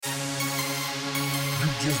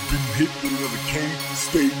just been hit with another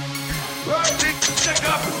KState. Stick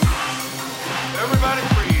up! Everybody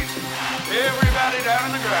freeze. Everybody down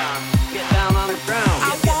on the ground. Get down on the ground.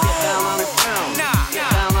 Get down on the ground. Get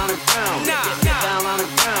down on the ground. Get down on the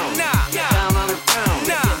ground. Get down on the ground.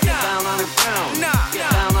 Get down on the ground. Get down on the ground. Get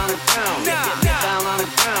down on the ground. Get down on the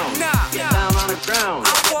ground. Get down on the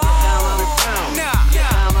ground. Get down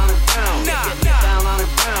on the ground. Get down on the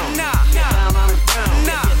ground. Get down on the ground. Get down on the ground.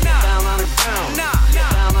 Get down on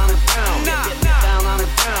the ground. Get down on the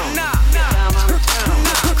ground. Get down on the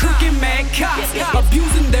ground. Crooked mad cops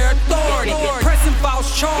abusing their authority, pressing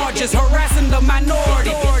false charges, harassing the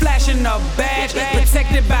minority, flashing a badge,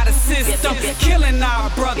 protected by the system, killing our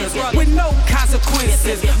brothers with no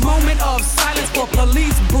consequences. Moment of silence for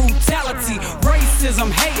police brutality, racism,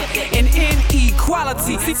 hate, and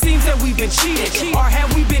inequality. It seems that we've been cheated, or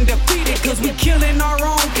have we been defeated? Cause we killing our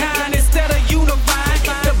own kind instead of unifying.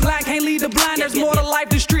 The blind can't lead the blind, there's more to life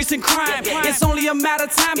than streets and crime. It's only a matter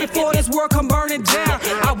of time before this world come burning down.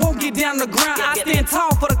 I won't get down the ground, I stand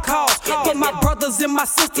tall for the cause. But my brothers and my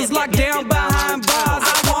sisters locked down behind bars. I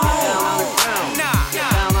won't. Get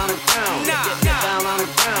down on the ground. Get down on the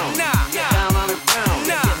ground. Get down on the ground.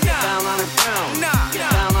 Get down on the ground. Get down on the ground. Get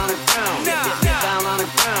down on the ground. Get down on the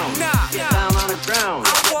ground. Get down on the ground. Get down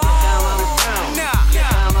on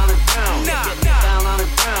the ground. Get down on the ground. Get down on the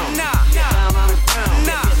ground. Get down on the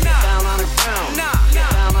ground. Get down on the ground. Get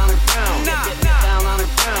down on the ground. Get down on the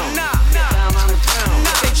ground. Get down on the ground.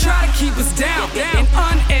 They try to keep us down and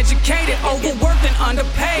uneducated, overworked and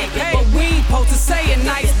underpaid. But we ain't supposed to say it,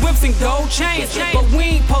 nice whips and gold chains. But we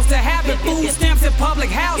ain't supposed to have it. Food stamps and public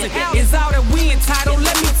housing is all that we entitled.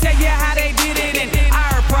 Let me tell you how they did it in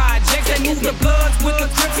our projects. They moved the Bloods with the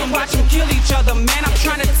Crips and watch them kill each other. Man, I'm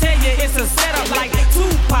trying to tell you it's a setup like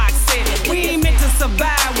Tupac said. We ain't meant to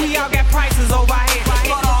survive, we all got prices over here.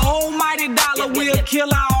 For the almighty dollar, we'll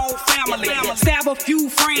kill our own family. Stab a few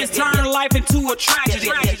friends, turn life into a tragedy.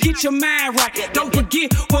 Get your mind right, don't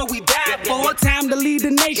forget what we died for. Time to lead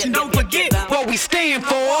the nation, don't forget what we stand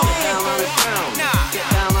for. Get down on the ground. Get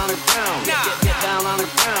down on the ground. Get down on the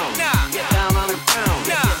ground. Get down on the ground.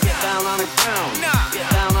 Get down on the ground. Get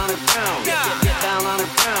down on the ground. Get down on the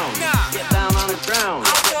ground. Get down on the ground. Get down on the ground. Get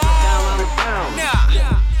down on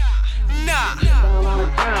the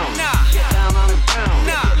ground. Get down on the ground. Get down on the ground. Get down on the ground.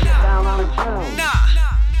 Get down on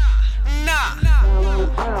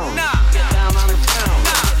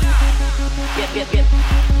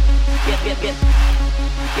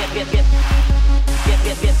the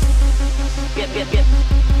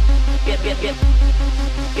ground.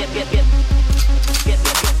 Get